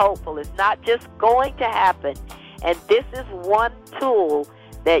stay hopeful. It's not just going to happen. And this is one tool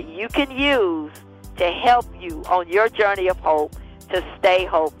that you can use to help you on your journey of hope to stay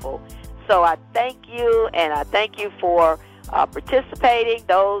hopeful. So I thank you, and I thank you for participating.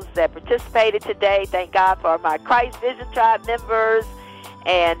 Those that participated today, thank God for my Christ Vision Tribe members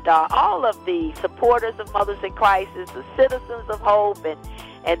and all of the supporters of Mothers in Crisis, the citizens of hope, and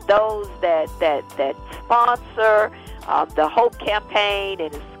those that sponsor the Hope Campaign,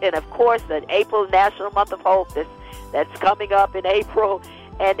 and of course the April National Month of Hope that's coming up in April,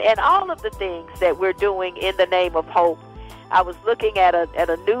 and all of the things that we're doing in the name of hope. I was looking at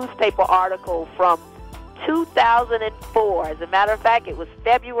a newspaper article from 2004. As a matter of fact, it was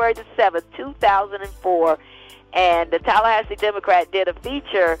February the 7th, 2004, and the Tallahassee Democrat did a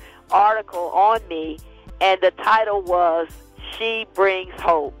feature article on me, and the title was "She Brings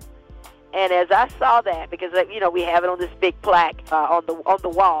Hope." And as I saw that, because we have it on this big plaque on the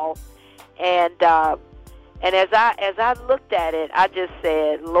wall, and as I looked at it, I just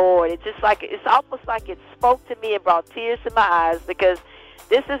said, Lord, it's almost like it spoke to me and brought tears to my eyes, because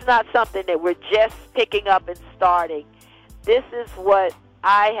this is not something that we're just picking up and starting. This is what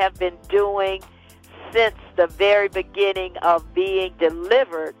I have been doing since the very beginning of being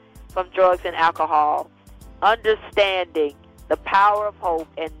delivered from drugs and alcohol, understanding the power of hope,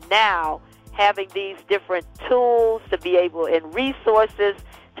 and now having these different tools to be able and resources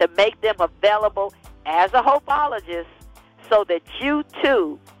to make them available as a hopeologist so that you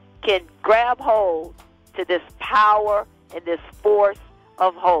too can grab hold to this power and this force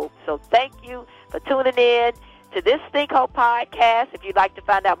of hope. So thank you for tuning in to this Think Hope podcast. If you'd like to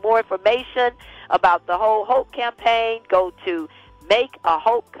find out more information about the whole Hope campaign, go to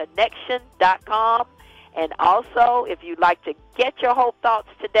makeahopeconnection.com. And also, if you'd like to get your hope thoughts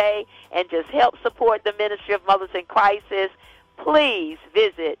today and just help support the Ministry of Mothers in Crisis, please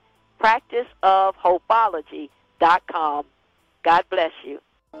visit practiceofhopeology.com. God bless you.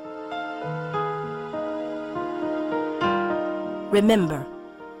 Remember,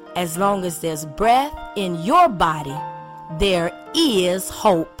 as long as there's breath in your body, there is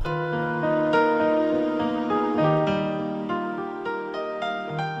hope.